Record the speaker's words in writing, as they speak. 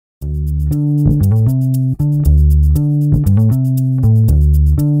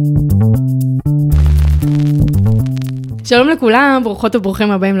שלום לכולם, ברוכות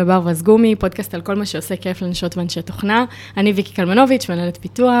וברוכים הבאים לבר וסגומי, פודקאסט על כל מה שעושה כיף לנשות ואנשי תוכנה. אני ויקי קלמנוביץ', מנהלת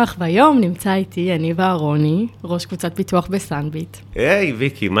פיתוח, והיום נמצא איתי יניב אהרוני, ראש קבוצת פיתוח בסאנביט. היי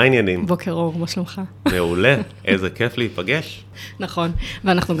ויקי, מה העניינים? בוקר אור, מה שלומך? מעולה, איזה כיף להיפגש. נכון,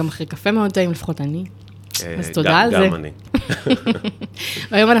 ואנחנו גם אחרי קפה מאוד טעים, לפחות אני. אז תודה על זה. גם אני.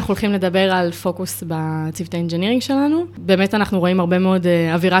 והיום אנחנו הולכים לדבר על פוקוס בצוותי האנגנירינג שלנו. באמת אנחנו רואים הרבה מאוד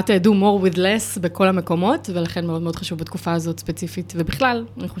אווירת do more with less בכל המקומות, ולכן מאוד מאוד חשוב בתקופה הזאת ספציפית, ובכלל,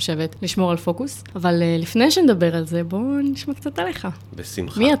 אני חושבת, לשמור על פוקוס. אבל לפני שנדבר על זה, בואו נשמע קצת עליך.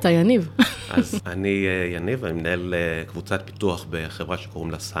 בשמחה. מי אתה, יניב? אז אני יניב, אני מנהל קבוצת פיתוח בחברה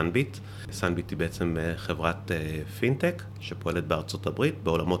שקוראים לה סאנביט. סאנביט היא בעצם חברת פינטק שפועלת בארצות הברית,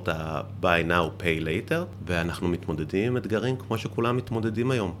 בעולמות ה-buy now, pay later, ואנחנו מתמודדים עם אתגרים כמו שכולם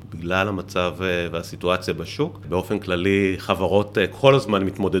מתמודדים היום, בגלל המצב והסיטואציה בשוק. באופן כללי, חברות כל הזמן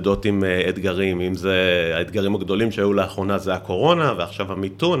מתמודדות עם אתגרים, אם זה האתגרים הגדולים שהיו לאחרונה זה הקורונה, ועכשיו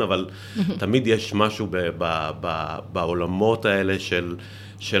המיתון, אבל תמיד יש משהו בעולמות האלה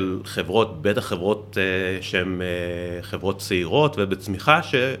של חברות, בטח חברות שהן חברות צעירות ובצמיחה,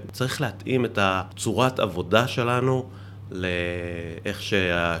 שצריך להתאים את הצורת עבודה שלנו לאיך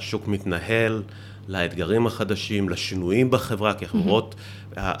שהשוק מתנהל, לאתגרים החדשים, לשינויים בחברה, כי החברות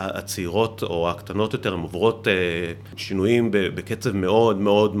הצעירות או הקטנות יותר, הן עוברות שינויים בקצב מאוד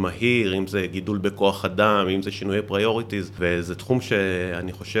מאוד מהיר, אם זה גידול בכוח אדם, אם זה שינויי פריוריטיז, וזה תחום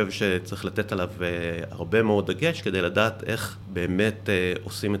שאני חושב שצריך לתת עליו הרבה מאוד דגש, כדי לדעת איך באמת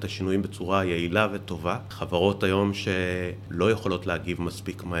עושים את השינויים בצורה יעילה וטובה. חברות היום שלא יכולות להגיב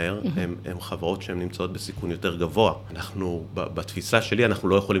מספיק מהר, הן חברות שהן נמצאות בסיכון יותר גבוה. אנחנו, בתפיסה שלי, אנחנו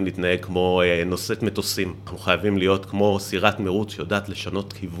לא יכולים להתנהג כמו נושאת מטוסים. אנחנו חייבים להיות כמו סירת מרוץ שיודעת לשנות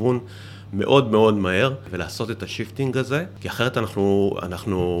כיוון מאוד מאוד מהר, ולעשות את השיפטינג הזה, כי אחרת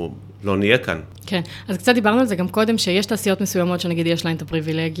אנחנו לא נהיה כאן. כן, אז קצת דיברנו על זה גם קודם, שיש תעשיות מסוימות שנגיד יש להן את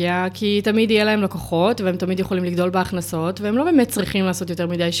הפריבילגיה, כי תמיד יהיה להם לקוחות, והם תמיד יכולים לגדול בהכנסות, והם לא באמת צריכים לעשות יותר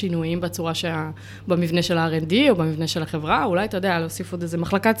מדי שינויים בצורה במבנה של ה-R&D או במבנה של החברה, אולי אתה יודע, להוסיף עוד איזה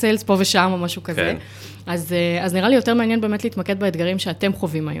מחלקת סיילס פה ושם או משהו כזה. כן. אז נראה לי יותר מעניין באמת להתמקד באתגרים שאתם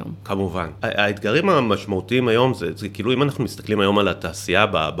חווים היום. כמובן. האתגרים המשמעותיים היום זה כאילו אם אנחנו מסתכלים היום על התעשייה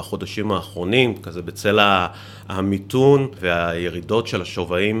בחודשים האחרונים, כזה בצל המיתון והירידות של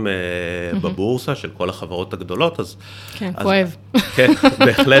השווים בבורסה של כל החברות הגדולות, אז... כן, כואב. כן,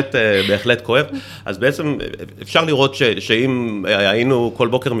 בהחלט כואב. אז בעצם אפשר לראות שאם היינו כל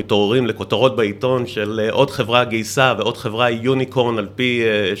בוקר מתעוררים לכותרות בעיתון של עוד חברה גייסה ועוד חברה יוניקורן על פי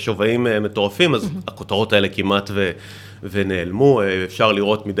שווים מטורפים, אז הכותרות האלה כמעט ונעלמו. אפשר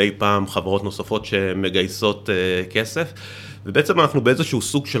לראות מדי פעם חברות נוספות שמגייסות כסף. ובעצם אנחנו באיזשהו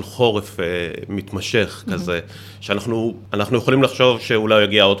סוג של חורף מתמשך כזה, שאנחנו יכולים לחשוב שאולי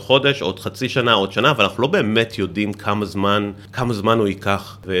יגיע עוד חודש, עוד חצי שנה, עוד שנה, אבל אנחנו לא באמת יודעים כמה זמן הוא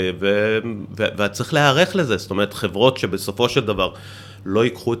ייקח, וצריך להיערך לזה. זאת אומרת, חברות שבסופו של דבר לא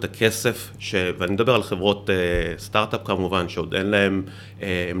ייקחו את הכסף, ואני מדבר על חברות סטארט-אפ כמובן, שעוד אין להם,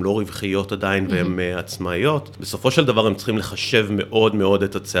 הן לא רווחיות עדיין והן עצמאיות. בסופו של דבר הם צריכים לחשב מאוד מאוד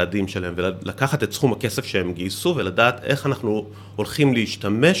את הצעדים שלהם, ולקחת את סכום הכסף שהם גייסו, ולדעת איך אנחנו הולכים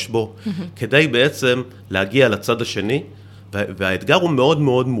להשתמש בו, כדי בעצם להגיע לצד השני, והאתגר הוא מאוד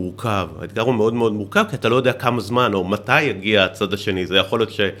מאוד מורכב. האתגר הוא מאוד מאוד מורכב, כי אתה לא יודע כמה זמן או מתי יגיע הצד השני. זה יכול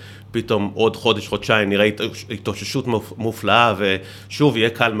להיות שפתאום עוד חודש, חודשיים נראה התאוששות מופלאה, ושוב יהיה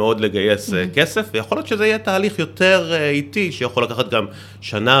קל מאוד לגייס כסף, ויכול להיות שזה יהיה תהליך יותר איטי, שיכול לקחת גם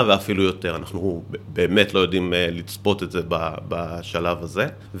שנה ואפילו יותר. אנחנו באמת לא יודעים לצפות את זה בשלב הזה.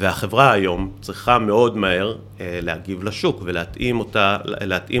 והחברה היום צריכה מאוד מהר להגיב לשוק,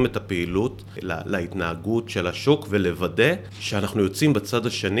 ולהתאים את הפעילות להתנהגות של השוק, ולוודא שאנחנו יוצאים בצד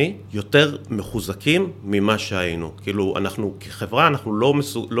השני יותר מחוזקים ממה שהיינו. כאילו, אנחנו כחברה, אנחנו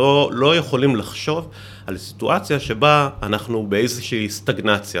לא יכולים לחשוב על סיטואציה שבה אנחנו באיזושהי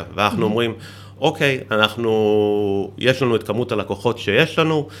סטגנציה, ואנחנו אומרים, אוקיי, יש לנו את כמות הלקוחות שיש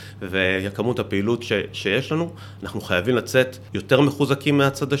לנו, וכמות הפעילות שיש לנו, אנחנו חייבים לצאת יותר מחוזקים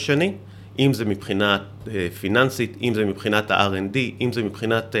מהצד השני, אם זה מבחינת פיננסית, אם זה מבחינת ה-R&D, אם זה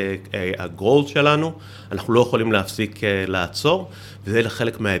מבחינת הגרולט שלנו, אנחנו לא יכולים להפסיק לעצור, וזה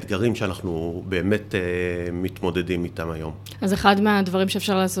חלק מהאתגרים שאנחנו באמת מתמודדים איתם היום. אז אחד מהדברים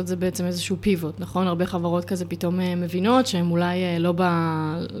שאפשר לעשות זה בעצם איזשהו פיבוט, נכון? הרבה חברות כזה פתאום מבינות שהן אולי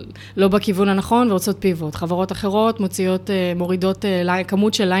לא בכיוון הנכון ורוצות פיבוט. חברות אחרות מורידות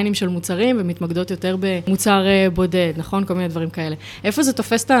כמות של ליינים של מוצרים ומתמקדות יותר במוצר בודד, נכון? כל מיני דברים כאלה. איפה זה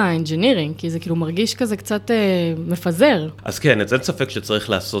תופס את האנגנירינג? האנגנירינג, כי זה כאילו מרגיש כזה קצת מפזר. אז כן, אין ספק שצריך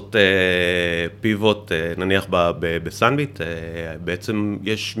לעשות פיבוט, נניח בסאנביט, בעצם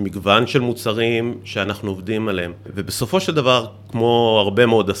יש מגוון של מוצרים שאנחנו עובדים עליהם, ובסופו של דבר, כמו הרבה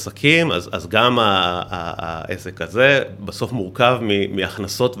מאוד עסקים, אז גם העסק הזה בסוף מורכב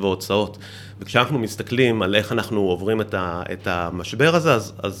מהכנסות והוצאות, וכשאנחנו מסתכלים על איך אנחנו עוברים את המשבר הזה,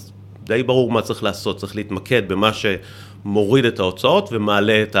 אז די ברור מה צריך לעשות, צריך להתמקד במה שמוריד את ההוצאות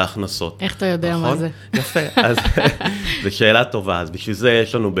ומעלה את ההכנסות. איך אתה יודע מה זה? יפה, אז זו שאלה טובה, אז בשביל זה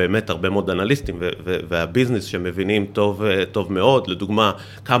יש לנו באמת הרבה מאוד אנליסטים, והביזנס שמבינים טוב מאוד, לדוגמה,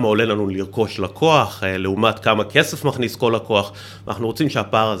 כמה עולה לנו לרכוש לקוח, לעומת כמה כסף מכניס כל לקוח, אנחנו רוצים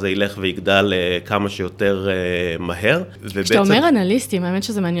שהפער הזה ילך ויגדל כמה שיותר מהר. כשאתה אומר אנליסטים, האמת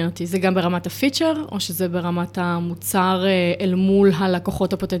שזה מעניין אותי, זה גם ברמת הפיצ'ר, או שזה ברמת המוצר אל מול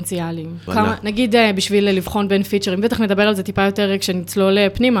הלקוחות הפוטנציאליים? נגיד בשביל לבחון בין פיצ'רים, בטח נדבר על זה טיפה יותר כשנצלול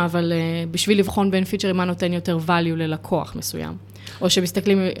פנימה, אבל בשביל לבחון בין פיצ'רים, מה נותן יותר value ללקוח מסוים? או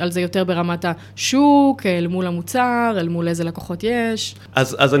שמסתכלים על זה יותר ברמת השוק, אל מול המוצר, אל מול איזה לקוחות יש.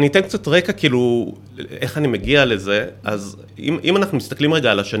 אז אני אתן קצת רקע, כאילו, איך אני מגיע לזה. אז אם אנחנו מסתכלים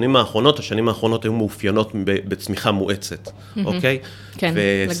רגע על השנים האחרונות היו מאופיינות בצמיחה מואצת, אוקיי? כן,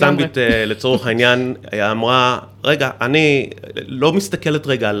 וסאנביט, לצורך העניין, אמרה, רגע, אני לא מסתכלת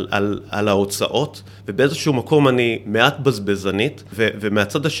רגע על ההוצאות, ובאיזשהו מקום אני מעט בזבזנית,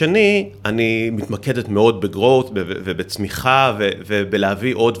 ומהצד השני, אני מתמקדת מאוד בגרוט ובצמיחה,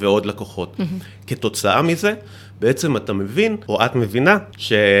 ובלהביא עוד ועוד לקוחות. כתוצאה מזה, בעצם אתה מבין, או את מבינה,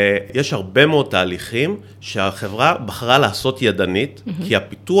 שיש הרבה מאוד תהליכים שהחברה בחרה לעשות ידנית, כי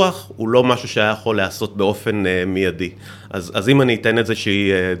הפיתוח הוא לא משהו שהיה יכול לעשות באופן מיידי. אז אם אני אתן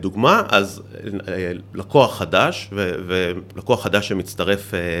איזושהי דוגמה, אז לקוח חדש, ולקוח חדש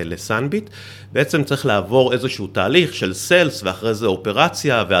שמצטרף לסאנביט, בעצם צריך לעבור איזשהו תהליך של סיילס, ואחרי זה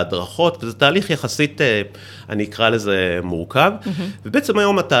אופרציה והדרכות, וזה תהליך יחסית, אני אקרא לזה מורכב, ובעצם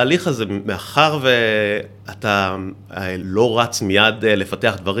היום התהליך הזה, מאחר ואתה לא רץ מיד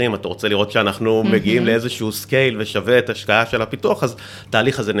לפתח דברים, אתה רוצה לראות שאנחנו מגיעים לאיזשהו סקייל ושווה את השקעה של הפיתוח, אז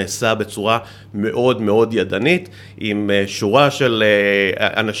התהליך הזה נעשה בצורה מאוד מאוד ידנית, עם שורה של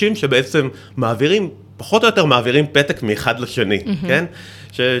אנשים שבעצם מעבירים, פחות או יותר מעבירים פתק מאחד לשני, כן?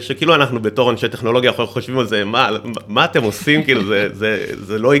 שכאילו אנחנו בתור אנשי טכנולוגיה חושבים על זה, מה אתם עושים, כאילו,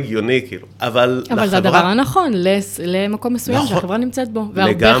 זה לא הגיוני, כאילו. אבל זה הדבר הנכון, למקום מסוים שהחברה נמצאת בו,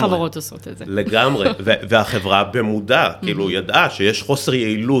 והרבה חברות עושות את זה. לגמרי, והחברה במודע, כאילו, ידעה שיש חוסר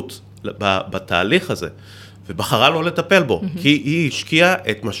יעילות בתהליך הזה, ובחרה לא לטפל בו, כי היא השקיעה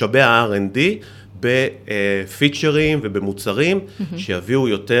את משאבי ה-R&D, בפיצ'רים ובמוצרים שיביאו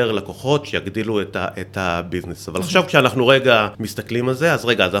יותר לקוחות, שיגדילו את הביזנס. אבל עכשיו כשאנחנו רגע מסתכלים על זה, אז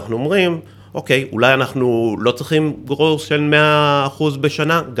אנחנו אומרים, אוקיי, אולי אנחנו לא צריכים גרוס של 100%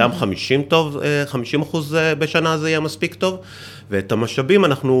 בשנה, גם 50% בשנה זה יהיה מספיק טוב, ואת המשאבים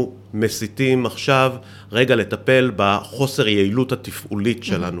אנחנו מסיתים עכשיו רגע לטפל בחוסר יעילות התפעולית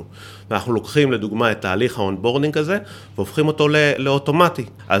שלנו. ואנחנו לוקחים לדוגמה את תהליך האונבורדינג הזה, והופכים אותו לאוטומטי.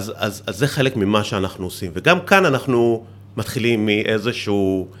 אז זה חלק ממה שאנחנו עושים. וגם כאן אנחנו מתחילים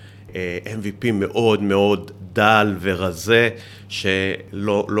מאיזשהו MVP מאוד מאוד דל ורזה,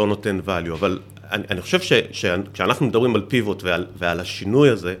 שלא נותן value. אבל אני חושב שכשאנחנו מדברים על פיבוט ועל השינוי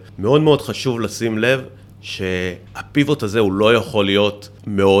הזה, מאוד מאוד חשוב לשים לב, שהפיבוט הזה הוא לא יכול להיות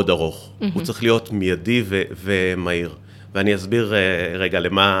מאוד ארוך. הוא צריך להיות מיידי ומהיר. ואני אסביר רגע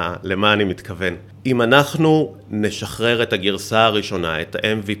למה אני מתכוון. אם אנחנו נשחרר את הגרסה הראשונה, את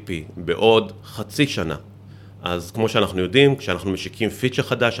ה-MVP, בעוד חצי שנה, אז כמו שאנחנו יודעים, כשאנחנו משיקים פיצ'ר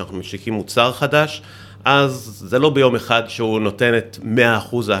חדש, אנחנו משיקים מוצר חדש, אז זה לא ביום אחד שהוא נותן את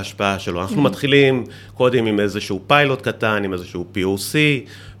 100% ההשפעה שלו. אנחנו מתחילים קודם עם איזשהו פיילוט קטן, עם איזשהו POC,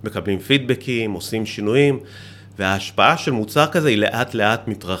 מקבלים פידבקים, עושים שינויים, וההשפעה של מוצר כזה היא לאט לאט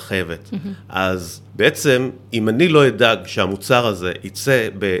מתרחבת. אז בעצם, אם אני לא אדאג שהמוצר הזה יצא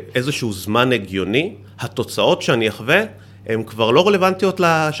באיזשהו זמן הגיוני, התוצאות שאני אחווה, הן כבר לא רלוונטיות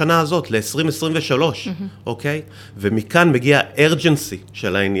לשנה הזאת, ל-2023, אוקיי? ומכאן מגיע urgency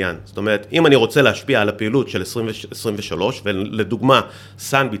של העניין. זאת אומרת, אם אני רוצה להשפיע על הפעילות של 2023, ולדוגמה,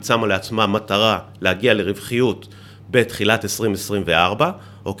 סאנביט שמה לעצמה מטרה להגיע לרווחיות בתחילת 2024,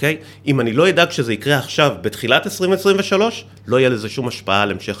 אוקיי? אם אני לא אדאג שזה יקרה עכשיו בתחילת 2023, לא יהיה לזה שום השפעה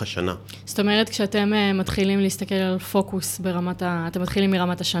על המשך השנה. זאת אומרת, כשאתם מתחילים להסתכל על פוקוס ברמת אתם מתחילים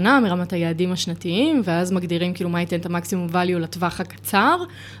מרמת השנה, מרמת היעדים השנתיים, ואז מגדירים כאילו מה ייתן את המקסימום value לטווח הקצר,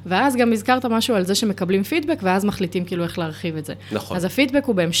 ואז גם הזכרת משהו על זה שמקבלים פידבק, ואז מחליטים כאילו איך להרחיב את זה. נכון. אז הפידבק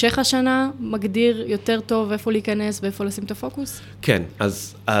הוא בהמשך השנה מגדיר יותר טוב איפה להיכנס ואיפה לשים את הפוקוס? כן,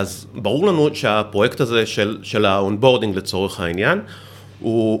 אז ברור לנו שהפרויקט הזה של האונבורדינג לצורך העניין,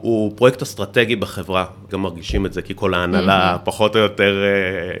 הוא פרויקט אסטרטגי בחברה, גם מרגישים את זה, כי כל ההנהלה פחות או יותר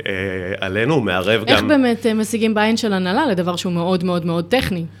עלינו, מערב גם... איך באמת משיגים בעין של הנהלה לדבר שהוא מאוד מאוד מאוד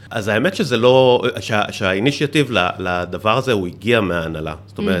טכני? אז האמת שזה לא, שהאינישיאטיב לדבר הזה הוא הגיע מההנהלה.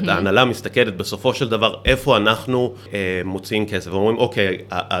 זאת אומרת, ההנהלה מסתכלת בסופו של דבר איפה אנחנו מוציאים כסף, ואומרים, אוקיי,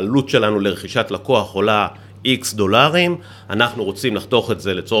 העלות שלנו לרכישת לקוח עולה X דולרים, אנחנו רוצים לחתוך את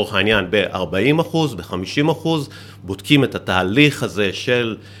זה לצורך העניין ב-40%, ב-50%, בודקים את התהליך הזה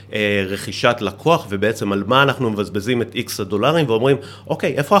של רכישת לקוח, ובעצם על מה אנחנו מבזבזים את X הדולרים, ואומרים,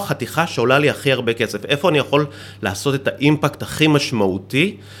 אוקיי, איפה החתיכה שעולה לי הכי הרבה כסף? איפה אני יכול לעשות את האימפקט הכי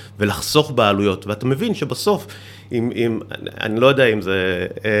משמעותי, ולחסוך בעלויות? ואתה מבין שבסוף, אני לא יודע אם זה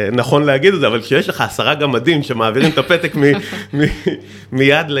נכון להגיד את זה, אבל כשיש לך 10 גמדים שמעבירים את הפתק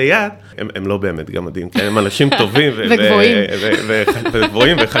מיד ליד, הם לא באמת גמדים, כן? הם אנשים טובים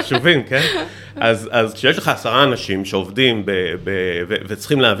וגבוהים וחשובים, כן? אז כשיש לך 10 אנשים שעובדים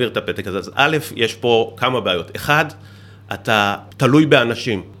וצריכים להעביר את הפתק הזה, אז א', יש פה כמה בעיות. אחד, אתה תלוי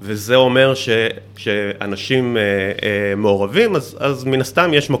באנשים, וזה אומר שאנשים מעורבים, אז מן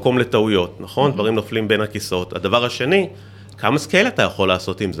הסתם יש מקום לטעויות, נכון? דברים נופלים בין הכיסאות. הדבר השני, כמה סקייל אתה יכול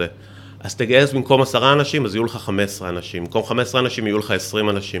לעשות עם זה? אז תגייס במקום 10 אנשים, אז יהיו לך 15 אנשים. במקום 15 אנשים יהיו לך 20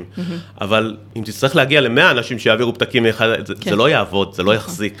 אנשים. אבל אם תצטרך להגיע ל100 אנשים שיעבירו פתקים מאחד, זה לא יעבוד, זה לא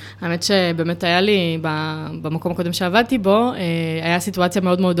יחזיק. האמת שבאמת היה לי, במקום הקודם שעבדתי בו, היה סיטואציה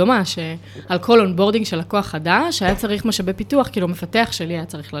מאוד מאוד דומה, שעל כל אונבורדינג של לקוח חדש, היה צריך משאבי פיתוח, כאילו מפתח שלי היה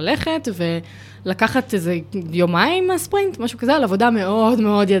צריך ללכת, ולקחת איזה יומיים מהספרינט, משהו כזה, על עבודה מאוד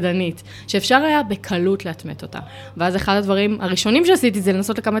מאוד ידנית, שאפשר היה בקלות להטמט אותה. ואז אחד הדברים הראשונים שעשיתי זה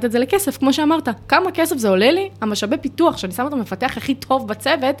לנסות לקמת את זה לכסף, כמו שאמרת, כמה כסף זה עולה לי, המשאבי פיתוח, שאני שם אותו מפתח הכי טוב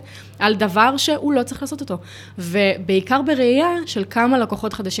בצוות, על דבר שהוא לא צריך לעשות אותו. ובעיקר בראייה של כמה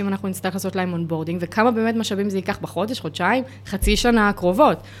לקוחות חדשים אנחנו נצטרך לעשות להם אונבורדינג, וכמה באמת משאבים זה ייקח בחודש, חודשיים, חצי שנה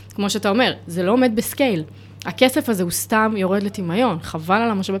הקרובות. כמו שאתה אומר, זה לא עומד בסקייל. הכסף הזה הוא סתם יורד לטמיון, חבל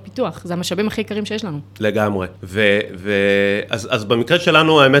על המשאבי פיתוח, זה המשאבים הכי יקרים שיש לנו. לגמרי, אז במקרה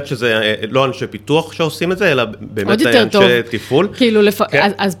שלנו, האמת שזה לא אנשי פיתוח שעושים את זה, אלא באמת אנשי תפעול. כאילו,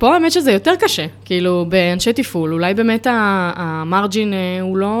 אז פה האמת שזה יותר קשה, כאילו, באנשי תפעול, אולי באמת המרג'ין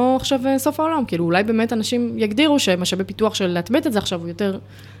הוא לא עכשיו סוף העולם, כאילו, אולי באמת אנשים יגדירו שמשאבי פיתוח של להטמט את זה עכשיו הוא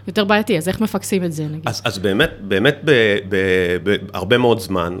יותר בעייתי, אז איך מפקסים את זה, נגיד? אז באמת בהרבה מאוד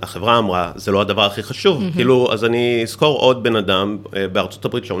זמן, החברה אמרה, זה לא הדבר הכי חשוב, כאילו, אז אני אזכור עוד בן אדם בארצות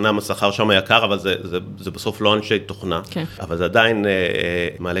הברית, שאומנם השכר שם יקר, אבל זה בסוף לא אנשי תוכנה, אבל זה עדיין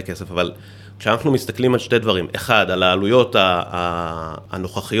מעלה כסף, אבל כשאנחנו מסתכלים על שתי דברים, אחד, על העלויות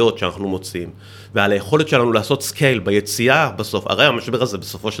הנוכחיות שאנחנו מוצאים, ועל היכולת שלנו לעשות סקייל ביציאה בסוף, הרי המשבר הזה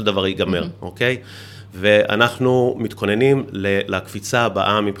בסופו של דבר ייגמר, אוקיי? ואנחנו מתכוננים לקפיצה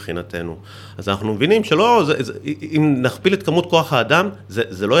הבאה מבחינתנו. אז אנחנו מבינים שלא, אם נכפיל את כמות כוח האדם,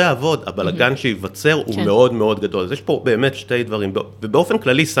 זה לא יעבוד, הבלגן שיווצר הוא מאוד מאוד גדול. אז יש פה באמת שתי דברים, ובאופן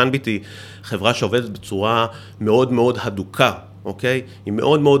כללי סאנביט היא חברה שעובדת בצורה מאוד מאוד הדוקה, אוקיי? היא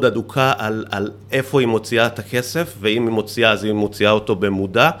מאוד מאוד הדוקה על איפה היא מוציאה את הכסף, ואם היא מוציאה, אז היא מוציאה אותו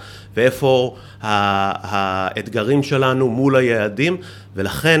במודע, ואיפה האתגרים שלנו מול היעדים,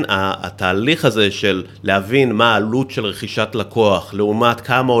 ולכן התהליך הזה של להבין מה העלות של רכישת לקוח, לעומת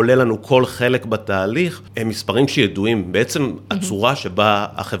כמה עולה לנו כל חלק בתהליך, הם מספרים שידועים, בעצם הצורה שבה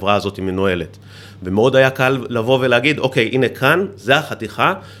החברה הזאת היא מנוהלת. ומאוד היה קל לבוא ולהגיד, אוקיי, הנה כאן, זה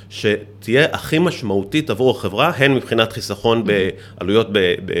החתיכה שתהיה הכי משמעותית עבור החברה, הן מבחינת חיסכון בעלויות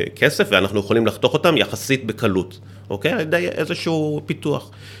בכסף, ואנחנו יכולים לחתוך אותם יחסית בקלות. אוקיי? על ידי איזשהו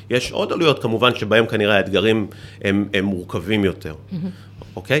פיתוח. יש עוד עלויות כמובן שבהם כנראה האתגרים הם מורכבים יותר.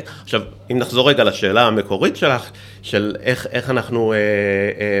 אוקיי? עכשיו, אם נחזור רגע לשאלה המקורית שלך, של איך אנחנו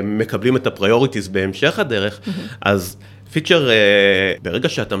מקבלים את הפריוריטיז בהמשך הדרך, אז פיצ'ר, ברגע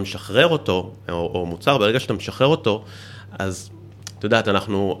שאתה משחרר אותו, או מוצר, ברגע שאתה משחרר אותו, אז, אתה יודעת,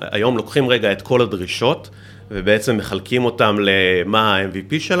 אנחנו היום לוקחים רגע את כל הדרישות, ובעצם מחלקים אותם למה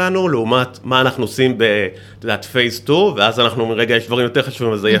ה-MVP שלנו, לעומת מה אנחנו עושים פייז 2, ואז אנחנו אומרים, רגע, יש דברים יותר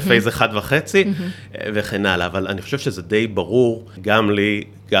חשובים, אז זה יהיה פייז 1.5, וכן הלאה. אבל אני חושב שזה די ברור, גם לי,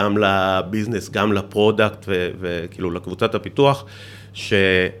 גם לביזנס, גם לפרודקט, וכאילו לקבוצת הפיתוח,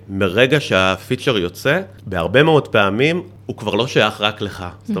 שמרגע שהפיצ'ר יוצא, בהרבה מאוד פעמים, הוא כבר לא שייך רק לך.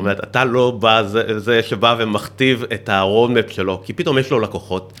 זאת אומרת, אתה לא בא, זה שבא ומכתיב את הרודמפ שלו, כי פתאום יש לו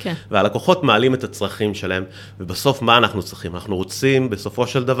לקוחות, והלקוחות מעלים את הצרכים שלהם, ובסוף מה אנחנו צריכים? אנחנו רוצים בסופו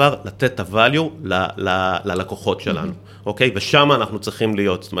של דבר לתת את ה-value ללקוחות שלנו, אוקיי? ושם אנחנו צריכים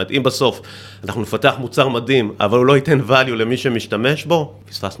להיות. זאת אומרת, אם בסוף אנחנו נפתח מוצר מדהים, אבל הוא לא ייתן value למי שמשתמש בו,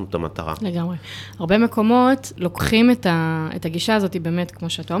 פספסנו את המטרה. לגמרי. הרבה מקומות לוקחים את הגישה הזאת באמת, כמו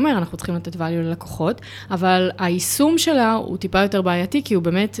שאתה אומר, אנחנו צריכים לתת value ללקוחות, אבל היישום שלה הוא טיפה יותר בעייתי, כי הוא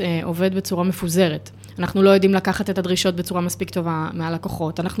באמת עובד בצורה מפוזרת. אנחנו לא יודעים לקחת את הדרישות בצורה מספיק טובה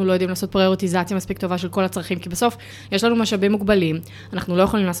מהלקוחות, אנחנו לא יודעים לעשות פריוריטיזציה מספיק טובה של כל הצרכים, כי בסוף יש לנו משאבים מוגבלים, אנחנו לא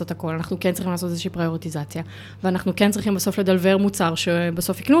יכולים לעשות הכל, אנחנו כן צריכים לעשות איזושהי פריוריטיזציה, ואנחנו כן צריכים בסוף לדלבר מוצר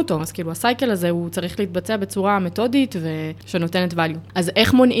שבסוף יקנו אותו, אז כאילו הסייקל הזה הוא צריך להתבצע בצורה מתודית ושנותנת value. אז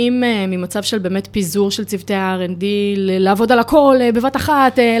איך מונעים ממצב של באמת פיזור של צוותי ה-R&D, לעבוד על הכל בבת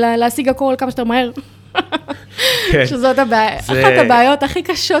אחת, להשיג הכל כמה שיותר מהר? שזאת אחת הבעיות הכי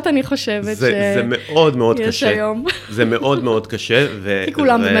קשות, אני חושבת, זה מאוד מאוד קשה. יש היום. זה מאוד מאוד קשה. כי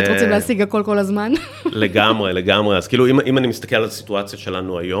כולם באמת רוצים להשיג הכל כל הזמן. לגמרי, לגמרי. אז כאילו, אם אני מסתכל על הסיטואציה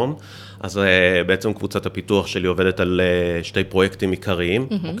שלנו היום, אז בעצם קבוצת הפיתוח שלי עובדת על שתי פרויקטים עיקריים,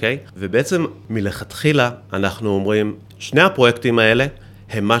 אוקיי? ובעצם מלכתחילה אנחנו אומרים, שני הפרויקטים האלה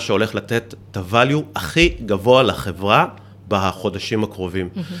הם מה שהולך לתת את ה-value הכי גבוה לחברה, בחודשים הקרובים.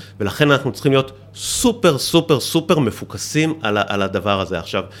 ולכן אנחנו צריכים להיות סופר, סופר, סופר מפוקסים על הדבר הזה.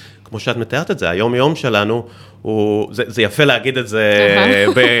 עכשיו, כמו שאת מתארת את זה, היום שלנו, זה יפה להגיד את זה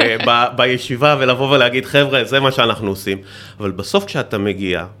בישיבה ולבוא ולהגיד, חבר'ה, זה מה שאנחנו עושים. אבל בסוף כשאתה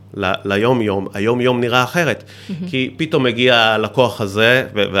מגיע היום נראה אחרת. כי פתאום מגיע לקוח הזה,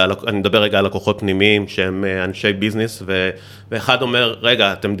 ואני מדבר רגע על לקוחות פנימיים, שהם אנשי ביזנס, ואחד אומר,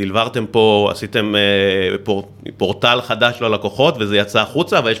 רגע, אתם דלברתם פה, עשיתם פורטל חדש ללקוחות, וזה יצא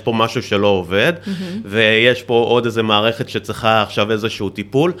החוצה, ויש פה משהו שלא עובד, ויש פה עוד איזה מערכת שצריכה עכשיו איזשהו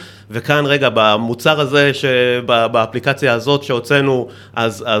טיפול, וכאן רגע, במוצר הזה, באפליקציה הזאת שהוצאנו,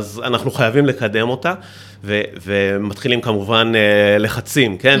 אז אנחנו חייבים לקדם אותה, ומתחילים כמובן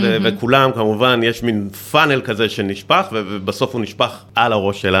לחצים, כן? וכולם כמובן יש מין פאנל כזה שנשפח, ובסוף הוא נשפח על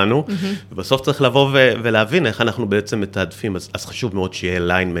הראש שלנו, ובסוף צריך לבוא ולהבין איך אנחנו בעצם מתעדפים, אז חשוב מאוד שיהיה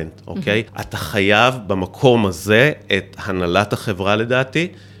alignment, אוקיי? אתה חייב במקום הזה את הנהלת החברה לדעתי,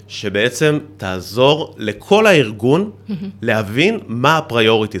 שבעצם תעזור לכל הארגון להבין מה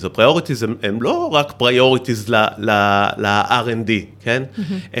הפריוריטיז. הפריוריטיז הם לא רק פריוריטיז ל-R&D, כן?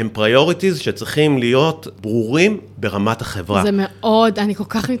 הם פריוריטיז שצריכים להיות ברורים ברמת החברה. זה מאוד, אני כל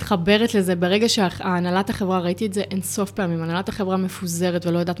כך מתחברת לזה. ברגע שהנהלת החברה, ראיתי את זה אין סוף פעמים, הנהלת החברה מפוזרת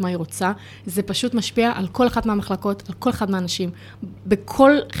ולא יודעת מה היא רוצה, זה פשוט משפיע על כל אחת מהמחלקות, על כל אחד מהאנשים,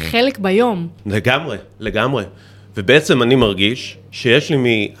 בכל חלק ביום. לגמרי, לגמרי. ובעצם אני מרגיש שיש לי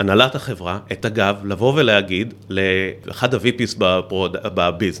מהנהלת החברה את הגב לבוא ולהגיד לאחד ה-VPs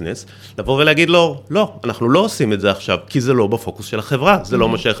בביזנס, לבוא ולהגיד לו, לא, אנחנו לא עושים את זה עכשיו, כי זה לא בפוקוס של החברה, זה לא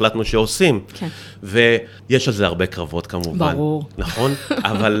מה שהחלטנו שעושים. כן. ויש על זה הרבה קרבות כמובן. ברור. נכון?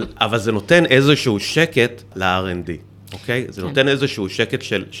 אבל זה נותן איזשהו שקט ל-R&D, אוקיי? זה נותן איזשהו שקט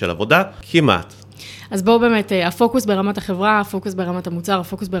של עבודה, כמעט. אז בואו באמת, הפוקוס ברמת החברה, הפוקוס ברמת המוצר,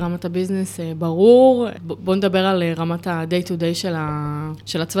 הפוקוס ברמת הביזנס ברור. בואו נדבר על רמת ה-day to day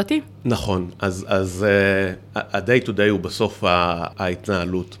של הצוותי. נכון, אז ה-day to day הוא בסוף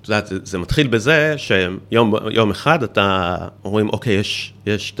ההתנהלות. זה מתחיל בזה שיום אחד אתה אומרים, אוקיי, יש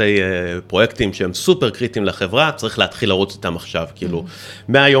שתי פרויקטים שהם סופר קריטיים לחברה, צריך להתחיל לרוץ איתם עכשיו. כאילו,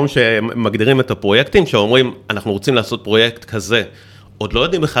 מהיום שמגדירים את הפרויקטים, שאומרים, אנחנו רוצים לעשות פרויקט כזה, עוד לא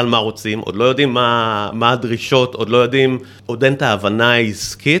יודעים בכלל מה רוצים, עוד לא יודעים מה הדרישות, עוד אין את ההבנה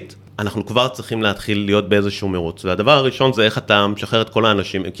העסקית, אנחנו כבר צריכים להתחיל להיות באיזשהו מרוץ. והדבר הראשון זה איך אתה משחרר את כל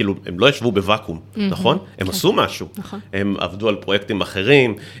האנשים, כאילו, הם לא ישבו בוואקום, נכון? הם עשו משהו. הם עבדו על פרויקטים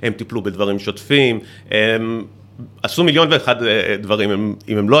אחרים, הם טיפלו בדברים שוטפים, הם עשו מיליון ואחד דברים.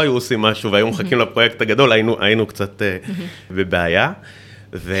 אם הם לא היו עושים משהו והיו מחכים לפרויקט הגדול, היינו קצת בבעיה.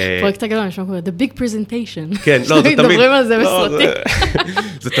 פרויקט הגדול, נשמע כמו, the big presentation. כן, לא, זה תמיד. מדברים על זה בסרטים.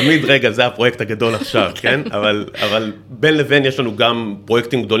 זה תמיד, רגע, זה הפרויקט הגדול עכשיו, כן? אבל בין לבין יש לנו גם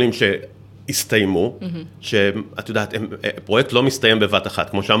פרויקטים גדולים שהסתיימו, שאת יודעת, פרויקט לא מסתיים בבת אחת,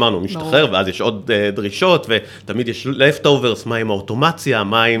 כמו שאמרנו, משתחרר, ואז יש עוד דרישות, ותמיד יש leftovers, מה עם האוטומציה,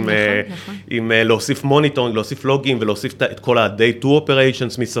 מה עם להוסיף מוניטורינג, להוסיף לוגים, ולהוסיף את כל ה-day to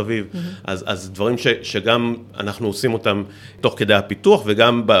operations מסביב. אז דברים שגם אנחנו עושים אותם תוך כדי הפיתוח,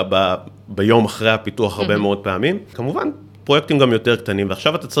 וגם ביום אחרי הפיתוח הרבה מאוד פעמים. כמובן, פרויקטים גם יותר קטנים,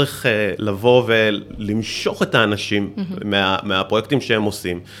 ועכשיו אתה צריך לבוא ולמשוך את האנשים מהפרויקטים שהם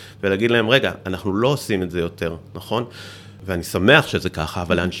עושים, ולהגיד להם, רגע, אנחנו לא עושים את זה יותר, נכון? ואני שמח שזה ככה,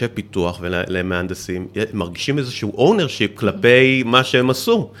 אבל לאנשי פיתוח ולמהנדסים, מרגישים איזשהו ownership כלפי מה שהם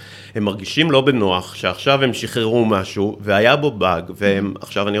עשו. הם מרגישים לא בנוח, שעכשיו הם שחררו משהו, והיה בו באג,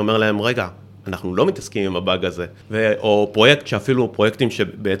 ועכשיו אני אומר להם, רגע, אנחנו לא מתעסקים עם הבאג הזה, או פרויקט שאפילו פרויקטים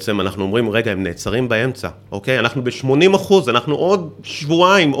שבעצם אנחנו אומרים, רגע, הם נעצרים באמצע, אוקיי? אנחנו ב-80%, אנחנו עוד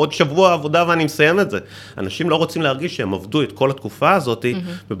שבועיים, עוד שבוע עבודה ואני מסיים את זה. אנשים לא רוצים להרגיש שהם עבדו את כל התקופה הזאת,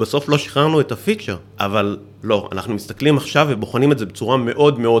 ובסוף לא שחררנו את הפיצ'ר, אבל לא, אנחנו מסתכלים עכשיו ובוחנים את זה בצורה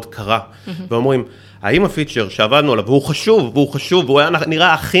מאוד מאוד קרה, ואומרים, האם הפיצ'ר שעבדנו עליו, והוא חשוב, והוא היה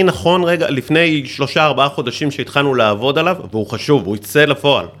נראה הכי נכון רגע, לפני 3-4 חודשים שהתחלנו לעבוד עליו, והוא חשוב, והוא יצא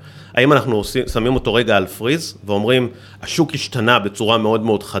לפועל. האם אנחנו שמים אותו רגע על פריז, ואומרים, השוק השתנה בצורה מאוד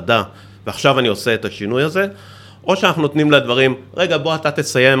מאוד חדה, ועכשיו אני עושה את השינוי הזה, או שאנחנו נותנים לדברים, רגע, בוא אתה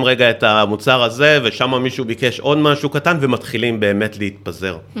תסיים רגע את המוצר הזה, ושם מישהו ביקש עוד משהו קטן, ומתחילים באמת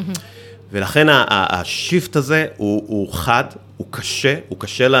להתפזר. ולכן השיפט הזה הוא חד, הוא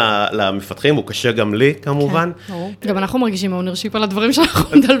קשה למפתחים, הוא קשה גם לי כמובן. גם אנחנו מרגישים ownership על הדברים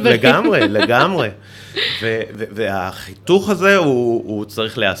שאנחנו מדברים. לגמרי. והחיתוך הזה הוא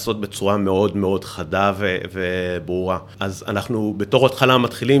צריך להיעשות בצורה מאוד מאוד חדה וברורה. אז אנחנו בתור התחלה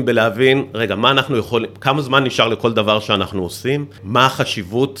מתחילים בלהבין, רגע, מה אנחנו יכולים, כמה זמן נשאר לכל דבר שאנחנו עושים, מה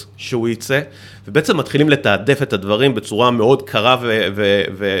החשיבות שהוא יצא, ובעצם מתחילים לתעדף את הדברים בצורה מאוד קרה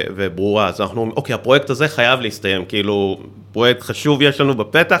וברורה. אז אנחנו אומרים, אוקיי, הפרויקט הזה חייב להסתיים, כאילו, פרויקט חשוב יש לנו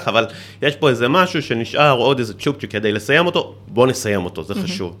בפתח, אבל יש פה איזה משהו שנשאר, עוד איזה צ'ופצ'יק כדי לסיים אותו, בוא נסיים אותו, זה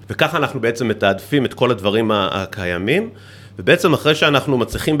חשוב. וככה אנחנו בעצם מתעדפים את כל הדברים הקיימים, ובעצם אחרי שאנחנו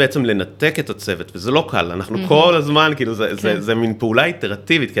מצליחים בעצם לנתק את הצוות, וזה לא קל, אנחנו כל הזמן, כאילו זה מין פעולה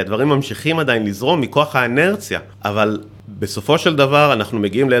איטרטיבית, כי הדברים ממשיכים עדיין לזרום מכוח האנרציה, אבל בסופו של דבר אנחנו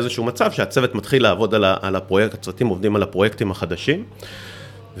מגיעים לאיזשהו מצב שהצוות מתחיל לעבוד על הפרויקט, הצוותים עובדים על הפרויקטים החדשים,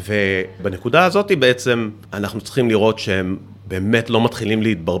 ובנקודה הזאת בעצם אנחנו צריכים לראות שהם באמת לא מתחילים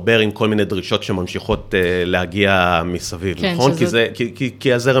להתברבר עם כל מיני דרישות שממשיכות להגיע מסביב, כן, נכון?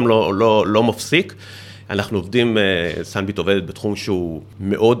 כי הזרם לא מפסיק. אנחנו עובדים, סאנביט עובדת בתחום שהוא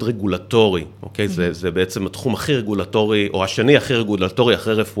מאוד רגולטורי, אוקיי? זה בעצם התחום הכי רגולטורי, או השני הכי רגולטורי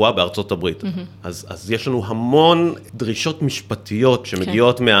אחרי רפואה בארצות הברית. אז יש לנו המון דרישות משפטיות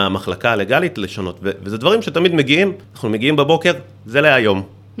שמגיעות מהמחלקה הלגלית לשנות, וזה דברים שתמיד מגיעים, אנחנו מגיעים בבוקר, זה להיום.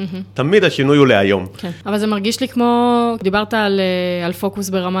 תמיד השינוי הוא להיום. כן, אבל זה מרגיש לי כמו, דיברת על פוקוס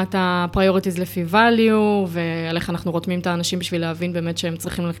ברמת ה-priorities לפי value, ועל איך אנחנו רותמים את האנשים בשביל להבין באמת שהם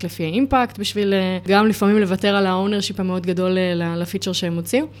צריכים ללכת לפי האימפקט, בשביל גם לפעמים לוותר על ה-ownership המאוד גדול לפיצ'ר שהם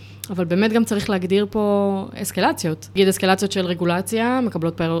הוציאו, אבל באמת גם צריך להגדיר פה אסקלציות. נגיד אסקלציות של רגולציה,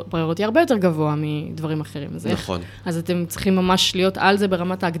 מקבלות priority הרבה יותר גבוה מדברים אחרים. נכון. אז אתם צריכים ממש להיות על זה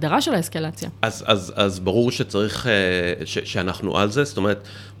ברמת ההגדרה של האסקלציה. אז ברור שצריך, שאנחנו על זה, זאת אומרת,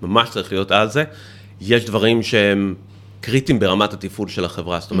 ממש צריך להיות על זה. יש דברים שהם קריטיים ברמת התפעול של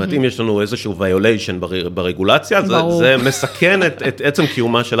החברה. זאת אומרת, אם יש לנו איזשהו violation ברגולציה, זה מסכן את עצם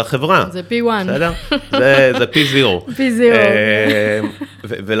קיומה של החברה. זה P1. בסדר? זה P0. P0.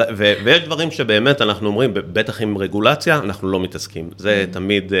 ויש דברים שבאמת אנחנו אומרים, בטח עם רגולציה, אנחנו לא מתעסקים. זה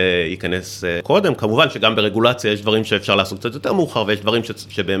תמיד ייכנס קודם. כמובן שגם ברגולציה יש דברים שאפשר לעשות קצת יותר מאוחר, ויש דברים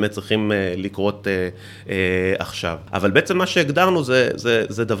שבאמת צריכים לקרות עכשיו. אבל בעצם מה שהגדרנו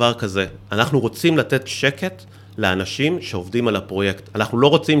זה דבר כזה. אנחנו רוצים לתת שקט לאנשים שעובדים על הפרויקט. אנחנו לא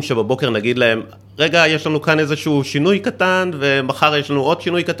רוצים שבבוקר נגיד להם, רגע, יש לנו כאן איזשהו שינוי קטן, ומחר יש לנו עוד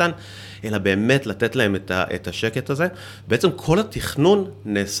שינוי קטן, אלא באמת לתת להם את השקט הזה. בעצם כל התכנון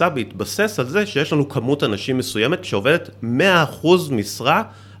נעשה בהתבסס על זה שיש לנו כמות אנשים מסוימת שעובדת 100% משרה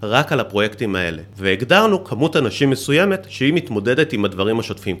רק על הפרויקטים האלה. והגדרנו כמות אנשים מסוימת שהיא מתמודדת עם הדברים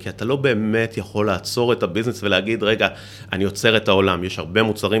השוטפים, כי אתה לא באמת יכול לעצור את הביזנס ולהגיד, רגע, אני יוצר את העולם, יש הרבה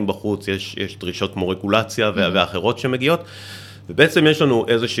מוצרים בחוץ, יש דרישות כמו רגולציה ואחרות שמגיעות, ובעצם יש לנו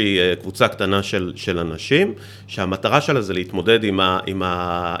איזושהי קבוצה קטנה של אנשים, שהמטרה שלה זה להתמודד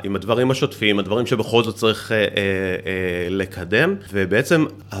עם הדברים השוטפים, הדברים שבכל זאת צריך לקדם, ובעצם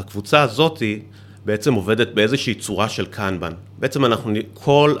הקבוצה הזאת בעצם עובדת באיזושהי צורה של קנבן. בעצם אנחנו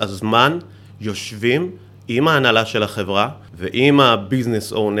כל הזמן יושבים עם ההנהלה של החברה ועם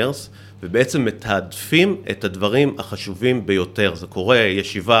הביזנס אונרס, ובעצם מתעדפים את הדברים החשובים ביותר. זה קורה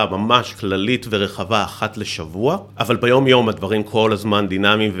ישיבה ממש כללית ורחבה אחת לשבוע, אבל ביום יום הדברים כל הזמן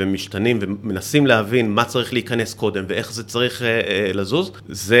דינמיים ומשתנים, ומנסים להבין מה צריך להיכנס קודם ואיך זה צריך לזוז.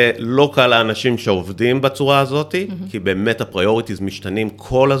 זה לא קל לאנשים שעובדים בצורה הזאת, כי באמת הפריוריטיז משתנים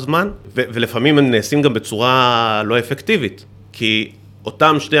כל הזמן, ולפעמים הם נעשים גם בצורה לא אפקטיבית, כי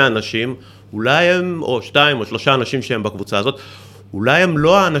אותם שני אנשים, אולי הם או 2 או 3 אנשים שהם בקבוצה הזאת, אולי הם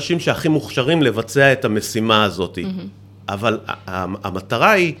לא האנשים שהכי מוכשרים לבצע את המשימה הזאת, אבל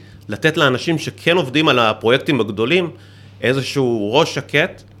המטרה היא לתת לאנשים שכן עובדים על הפרויקטים הגדולים, איזשהו ראש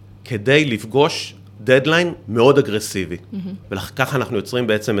שקט, כדי לפגוש דדליין מאוד אגרסיבי, וככה אנחנו יוצרים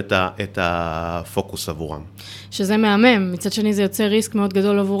בעצם את הפוקוס עבורם. שזה מהמם, מצד שני זה יוצר ריסק מאוד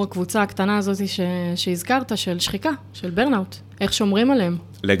גדול עבור הקבוצה הקטנה הזאת שהזכרת, של שחיקה, של ברנאוט. איך שומרים עליהם?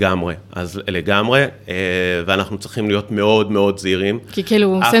 לגמרי, אז לגמרי, ואנחנו צריכים להיות מאוד מאוד זהירים. כי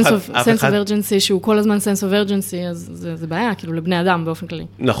כאילו, sense of urgency, שהוא כל הזמן sense of urgency, אז זה בעיה, כאילו, לבני אדם באופן כללי.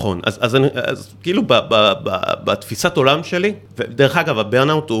 נכון, אז כאילו, בתפיסת עולם שלי, ודרך אגב,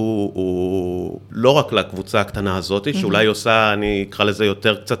 הברנאוט הוא לא רק לקבוצה הקטנה הזאת, שאולי עושה, אני אקרא לזה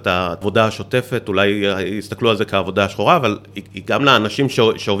יותר קצת העבודה השוטפת, אולי יסתכלו על זה כעבודה השחורה, אבל היא גם לאנשים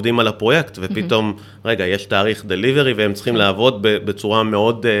שעובדים על הפרויקט, ופתאום, רגע, יש תאריך דליברי, והם צריכים לעבוד בצורה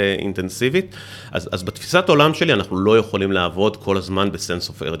מאוד אינטנסיבית. אז בתפיסת העולם שלי, אנחנו לא יכולים לעבוד כל הזמן בסנס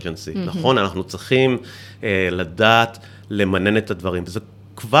אוף ארג'נסי, נכון? אנחנו צריכים לדעת למנן את הדברים, וזה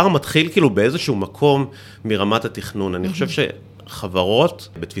כבר מתחיל כאילו באיזשהו מקום מרמת התכנון. אני חושב חברות,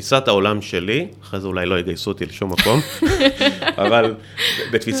 בתפיסת העולם שלי, אחרי זה אולי לא יגייסו אותי לשום מקום, אבל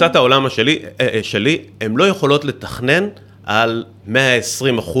בתפיסת העולם שלי, הן לא יכולות לתכנן על 120%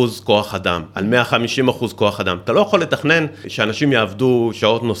 כוח אדם, על 150% כוח אדם. אתה לא יכול לתכנן שאנשים יעבדו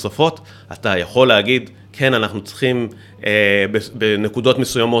שעות נוספות, אתה יכול להגיד, כן, אנחנו צריכים בנקודות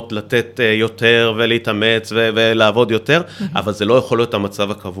מסוימות לתת יותר ולהתאמץ ולעבוד יותר, אבל זה לא יכול להיות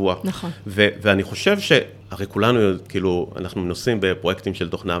המצב הקבוע. נכון. ואני חושב הרי כולנו, כאילו, אנחנו נוסעים בפרויקטים של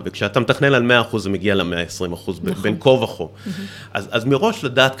תוכנה, וכשאתה מתכנן על 100%, זה מגיע ל-120%, בין כה וכה. אז מראש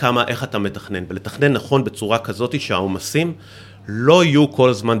לדעת איך אתה מתכנן, ולתכנן נכון בצורה כזאת שהעומסים לא יהיו כל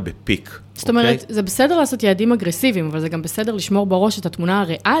הזמן בפיק. זאת אומרת, זה בסדר לעשות יעדים אגרסיביים, אבל זה גם בסדר לשמור בראש את התמונה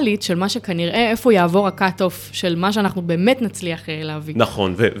הריאלית של מה שכנראה איפה יעבור הקאט-אוף של מה שאנחנו באמת נצליח להביא.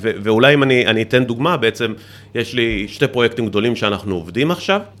 נכון, ואולי אם אני אתן דוגמה, בעצם יש לי 2 פרויקטים גדולים שאנחנו עובדים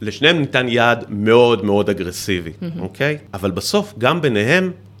עכשיו, לשניהם ניתן יעד מאוד מאוד אגרסיבי, אוקיי? אבל בסוף גם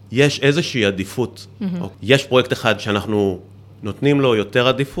ביניהם יש איזושהי עדיפות. יש פרויקט אחד שאנחנו נותנים לו יותר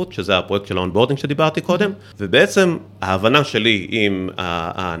עדיפות, שזה הפרויקט של האונבורדינג שדיברתי קודם, ובעצם ההבנה שלי עם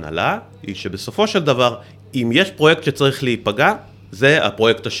ההנהלה, היא שבסופו של דבר, אם יש פרויקט שצריך להיפגע, זה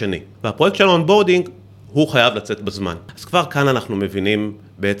הפרויקט השני. והפרויקט של האונבורדינג, הוא חייב לצאת בזמן. אז כבר כאן אנחנו מבינים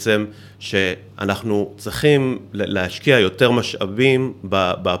בעצם שאנחנו צריכים להשקיע יותר משאבים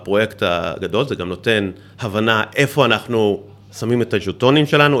בפרויקט הגדול, זה גם נותן הבנה איפה אנחנו שמים את הז'וטונים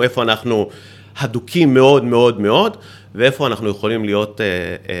שלנו, איפה אנחנו הדוקים מאוד מאוד מאוד, ואיפה אנחנו יכולים להיות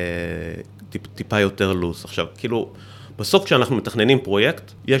טיפה יותר לוס. עכשיו, כאילו, בסוף כשאנחנו מתכננים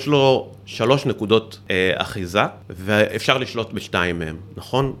פרויקט, יש לו 3 נקודות אחיזה, ואפשר לשלוט ב2 מהם,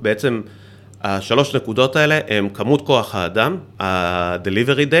 נכון? בעצם, 3 נקודות האלה הם כמות כוח האדם,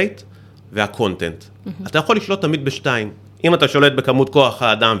 ה-delivery date וה-content. אתה יכול לשלוט תמיד ב2. אם אתה שולט בכמות כוח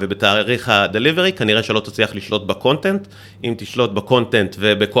האדם ובתאריך ה-delivery, כנראה שלא תצליח לשלוט בקונטנט. אם תשלוט בקונטנט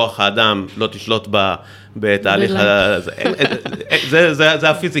ובכוח האדם, לא תשלוט בתהליך, זה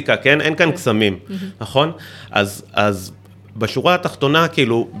הפיזיקה, כן? אין כאן קסמים, נכון? אז בשורה התחתונה,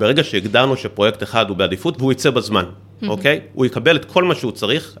 כאילו, ברגע שהגדרנו שפרויקט אחד הוא בעדיפות, והוא יצא בזמן, אוקיי? הוא יקבל את כל מה שהוא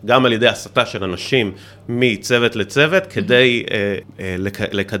צריך, גם על ידי הסטה של אנשים מצוות לצוות, כדי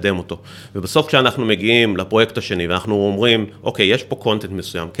לקדם אותו. ובסוף כשאנחנו מגיעים לפרויקט השני, ואנחנו אומרים, אוקיי, יש פה קונטנט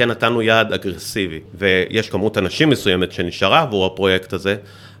מסוים, כן, נתנו יעד אגרסיבי, ויש כמות אנשים מסוימת שנשארה עבור הפרויקט הזה,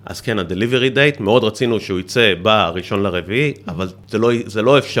 אז כן, ה-delivery date, מאוד רצינו שהוא יצא בראשון לרביעי, אבל זה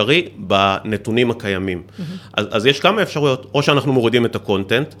לא אפשרי בנתונים הקיימים. אז יש כמה אפשרויות, או שאנחנו מורידים את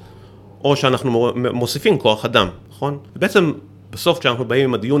הקונטנט, או שאנחנו מוסיפים כוח אדם, נכון? ובעצם, בסוף כשאנחנו באים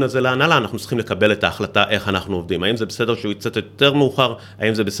עם הדיון הזה להנהלה, אנחנו צריכים לקבל את ההחלטה איך אנחנו עובדים. האם זה בסדר שהוא יצא יותר מאוחר?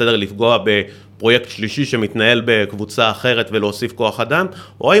 האם זה בסדר לפגוע בפרויקט שלישי שמתנהל בקבוצה אחרת ולהוסיף כוח אדם?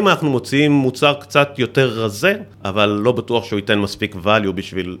 או האם אנחנו מוציאים מוצר קצת יותר רזה, אבל לא בטוח שהוא ייתן מספיק value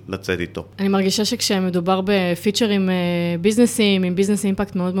בשביל לצאת איתו? אני מרגישה שכשמדובר בפיצ'רים ביזנסים, עם ביזנס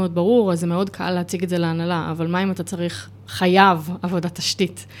אימפקט מאוד מאוד ברור, אז זה מאוד קל להציג את זה להנהלה, אבל מה אם אתה צריך חייב עבודת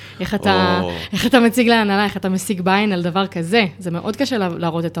תשתית? איך אתה מציג להנהלה, איך אתה משיג בעין על דבר כזה? זה מאוד קשה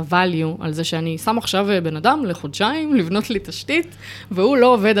להראות את ה-value על זה שאני שם עכשיו בן אדם לחודשיים, לבנות לי תשתית, והוא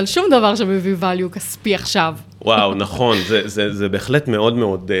לא עובד על שום דבר שמביא value כספי עכשיו. וואו, נכון, זה בהחלט מאוד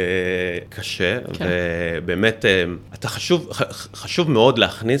מאוד קשה, ובאמת, חשוב מאוד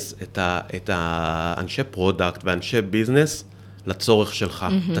להכניס את האנשי פרודקט ואנשי ביזנס, לצורך שלך.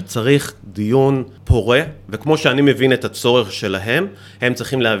 אתה צריך דיון פורה, וכמו שאני מבין את הצורך שלהם, הם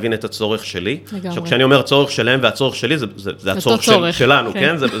צריכים להבין את הצורך שלי. עכשיו, כשאני אומר הצורך שלהם והצורך שלי, זה הצורך שלנו,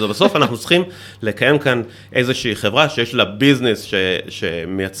 כן? זה בסוף אנחנו צריכים לקיים כאן איזושהי חברה שיש לה ביזנס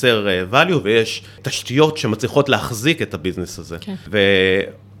שמייצר value, ויש תשתיות שמצליחות להחזיק את הביזנס הזה.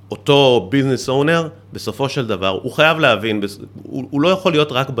 אותו ביזנס אונר, בסופו של דבר, הוא חייב להבין, הוא לא יכול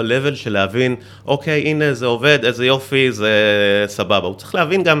להיות רק בלבל של להבין, אוקיי, הנה זה עובד, איזה יופי, זה סבבה. הוא צריך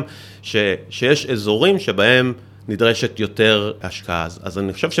להבין גם שיש אזורים שבהם נדרשת יותר השקעה. אז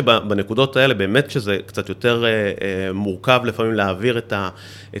אני חושב שבנקודות האלה, באמת כשזה קצת יותר מורכב לפעמים להעביר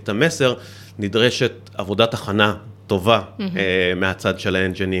את המסר, נדרשת עבודת הכנה טובה מהצד של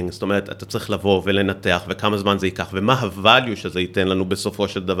האנגנירינג. זאת אומרת, אתה צריך לבוא ולנתח, וכמה זמן זה ייקח, ומה ה-value שזה ייתן לנו בסופו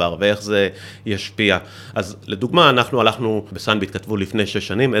של דבר, ואיך זה ישפיע. אז לדוגמה, אנחנו הלכנו, בסאנביט כתבו לפני 6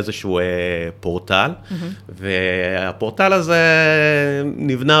 שנים, איזשהו פורטל, והפורטל הזה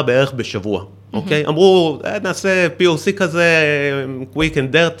נבנה בערך בשבוע. אוקיי? אמרו, נעשה POC כזה, quick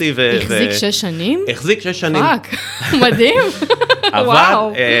and dirty. החזיק 6 שנים? החזיק 6 שנים. פאק, מדהים.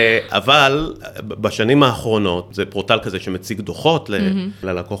 וואו. אבל בשנים האחרונות, זה פורטל כזה שמציג דוחות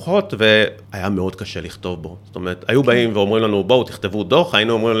ללקוחות, והיה מאוד קשה לכתוב בו. זאת אומרת, היו באים ואומרים לנו, בואו תכתבו דוח,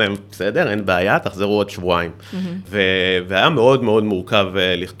 היינו אומרים להם, בסדר, אין בעיה, תחזרו עוד שבועיים. והיה מאוד מאוד מורכב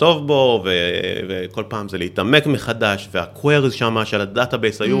לכתוב בו, וכל פעם זה להתעמק מחדש, והqueries שם של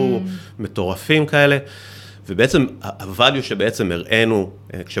הדאטאבייס היו מטורפים כאלה. ובעצם ה-value שבעצם הראינו,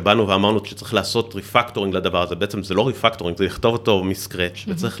 כשבאנו ואמרנו שצריך לעשות ריפקטורינג לדבר הזה, בעצם זה לא ריפקטורינג, זה לכתוב אותו מסקרץ',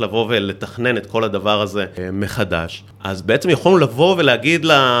 וצריך לבוא ולתכנן את כל הדבר הזה מחדש. אז בעצם יכולנו לבוא ולהגיד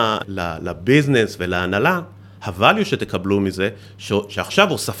לביזנס ולהנהלה, ה-value שתקבלו מזה, שעכשיו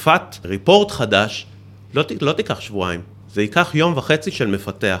הוספת ריפורט חדש, לא תיקח שבועיים, זה ייקח 1.5 יום של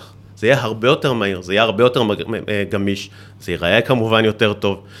מפתח. זה יהיה הרבה יותר מהיר, זה יהיה הרבה יותר גמיש, זה ייראה כמובן יותר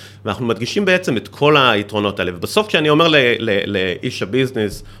טוב, ואנחנו מדגישים בעצם את כל היתרונות האלה, ובסוף כשאני אומר לאיש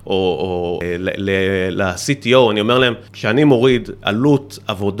הביזנס, או ל-CTO, אני אומר להם, כשאני מוריד עלות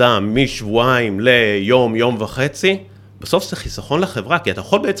עבודה משבועיים ליום, 1.5 יום, בסוף זה חיסכון לחברה, כי אתה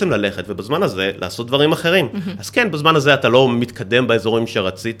יכול בעצם ללכת, ובזמן הזה לעשות דברים אחרים. אז כן, בזמן הזה אתה לא מתקדם באזורים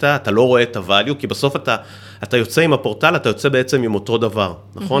שרצית, אתה לא רואה את ה-value, כי בסוף אתה יוצא עם הפורטל, אתה יוצא בעצם עם אותו דבר,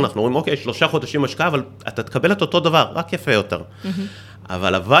 נכון? אנחנו אומרים, אוקיי, 3 חודשים השקעה, אבל אתה תקבל את אותו דבר, רק יפה יותר.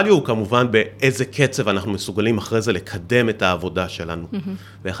 אבל ה-value הוא כמובן באיזה קצב אנחנו מסוגלים אחרי זה לקדם את העבודה שלנו,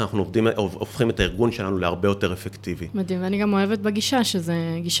 ואיך אנחנו הופכים את הארגון שלנו להרבה יותר אפקטיבי. מדהים, ואני גם אוהבת בגישה, שזה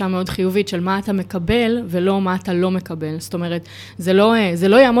גישה מאוד חיובית של מה אתה מקבל ולא מה אתה לא מקבל. זאת אומרת, זה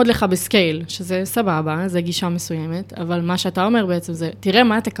לא יעמוד לך בסקייל, שזה סבבה, זה גישה מסוימת, אבל מה שאתה אומר בעצם זה, תראה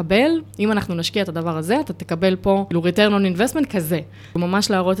מה תקבל, אם אנחנו נשקיע את הדבר הזה, אתה תקבל פה return on investment כזה.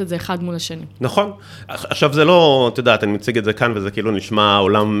 ממש להראות את זה אחד מול השני. נכון. עכשיו זה לא, אתה יודעת, אני מציג את זה כאן וזה כאילו נשמע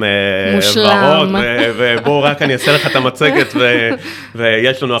עולם ורוד, ובואו רק אני אעשה לך את המצגת,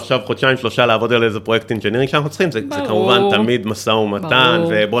 ויש לנו עכשיו 2-3 לעבוד על איזה פרויקט אנג'נירינג שאנחנו צריכים, זה כמובן תמיד משא ומתן,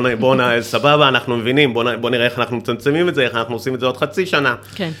 ובואו סבבה, אנחנו מבינים, בואו נראה איך אנחנו מצמצמים את זה, איך אנחנו עושים את זה עוד חצי שנה,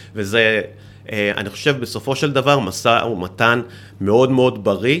 וזה, אני חושב בסופו של דבר, משא ומתן מאוד מאוד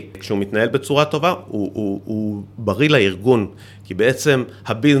בריא, כשהוא מתנהל בצורה טובה, הוא בריא לארגון, כי בעצם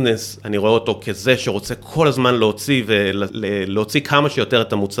הביזנס, אני רואה אותו כזה שרוצה כל הזמן להוציא כמה שיותר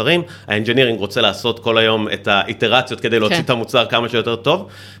את המוצרים, האנג'נירינג רוצה לעשות כל היום את האיטרציות כדי להוציא את המוצר כמה שיותר טוב,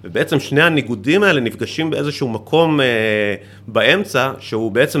 ובעצם שני הניגודים האלה נפגשים באיזשהו מקום באמצע,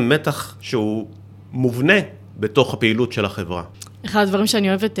 שהוא בעצם מתח שהוא מובנה בתוך הפעילות של החברה. אחד הדברים שאני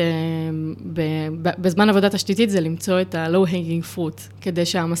אוהבת בזמן עבודה תשתיתית זה למצוא את ה-low hanging fruit, כדי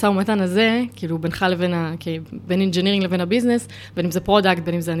שהמשא ומתן הזה, כאילו בינך בין אנג'נירינג לבין הביזנס, בין אם זה פרודקט,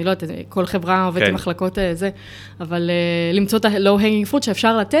 בין אם זה, אני לא יודעת, כל חברה עובדת עם מחלקות זה, אבל למצוא את ה-low hanging fruit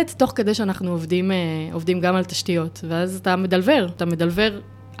שאפשר לתת, תוך כדי שאנחנו עובדים גם על תשתיות, ואז אתה מדלבר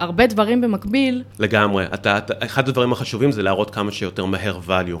הרבה דברים במקביל. לגמרי. אחד הדברים החשובים זה להראות כמה שיותר מהר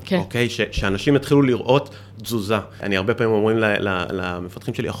value, אוקיי? שאנשים יתחילו לראות תזוזה. אני הרבה פעמים אומרים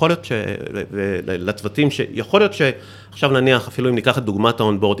למפתחים שלי, יכול להיות לצוותים, שיכול להיות שעכשיו נניח, אפילו אם ניקח את דוגמת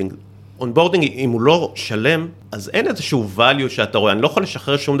האונבורדינג, אונבורדינג, אם הוא לא שלם, אז אין איזשהו value שאתה רואה. אני לא יכול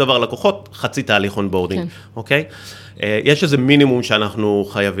לשחרר שום דבר לקוחות, חצי תהליך אונבורדינג, אוקיי? יש איזה מינימום שאנחנו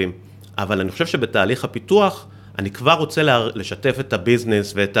חייבים. אבל אני חושב שבתהליך הפיתוח, אני כבר רוצה לשתף את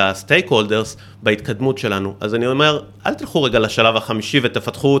הביזנס ואת הסטייק-הולדרס בהתקדמות שלנו. אז אני אומר, אל תלכו רגע לשלב החמישי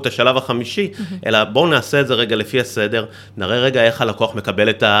ותפתחו את השלב החמישי, אלא בואו נעשה את זה רגע לפי הסדר, נראה רגע איך הלקוח מקבל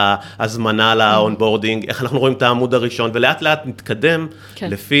את ההזמנה לאונבורדינג, איך אנחנו רואים את העמוד הראשון, ולאט לאט נתקדם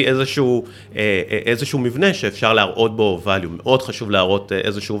לפי איזשהו מבנה שאפשר להראות בו value. מאוד חשוב להראות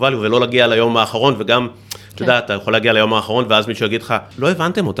איזשהו value, ולא להגיע ליום האחרון, וגם אתה יודע, אתה יכול להגיע ליום האחרון, ואז מישהו יגיד לך, לא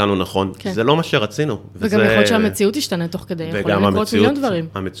הבנתם אותנו נכון, זה לא מה שרצינו. וגם יכול להיות שהמציאות תשתנה תוך כדי, יכולים לקרות מיליון דברים.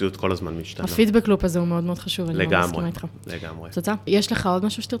 המציאות כל הזמן משתנה. הפידבק לופ הזה הוא מאוד מאוד חשוב, אני מאוד מסכימה איתך. לגמרי. פצצה, יש לך עוד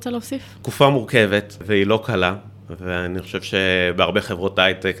משהו שתרצה להוסיף? תקופה מורכבת, והיא לא קלה, ואני חושב שבהרבה חברות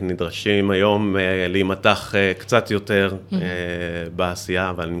הייטק נדרשים היום להימתח קצת יותר בעשייה,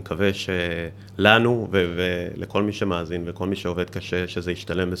 אבל אני מקווה שלנו ולכל מי שמאזין וכל מי שעובד קשה, שזה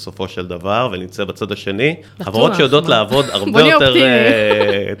ישתלם בסופו של דבר, ונמצא בצד השני. חברות שיודעות לעבוד הרבה יותר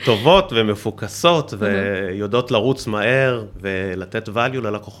טובות ומפוקסות, ויודעות לרוץ מהר ולתת value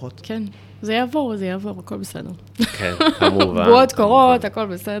ללקוחות. כן. זה יעבור, הכל בסדר. כן, כמובן. בועות קורות, הכל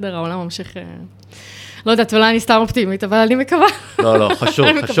בסדר, העולם ממשיך... לא יודעת, אולי אני סתם אופטימית, אבל אני מקווה. לא,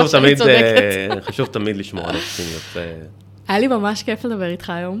 חשוב תמיד לשמור על אופטימיות. היה לי ממש כיף לדבר איתך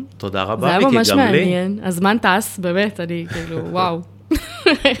היום. תודה רבה, זה היה ממש מעניין. הזמן טס, באמת, אני כאילו, וואו.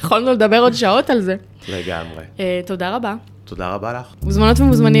 יכולנו לדבר עוד שעות על זה. לגמרי. תודה רבה. תודה רבה לך. מוזמנות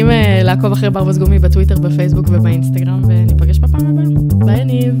ומוזמנים לעקוב אחרי ברווז גומי בטוויטר, בפייסבוק ובאינסטגרם, וניפגש בפעם הבאה. ביי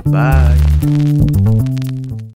יניב. ביי.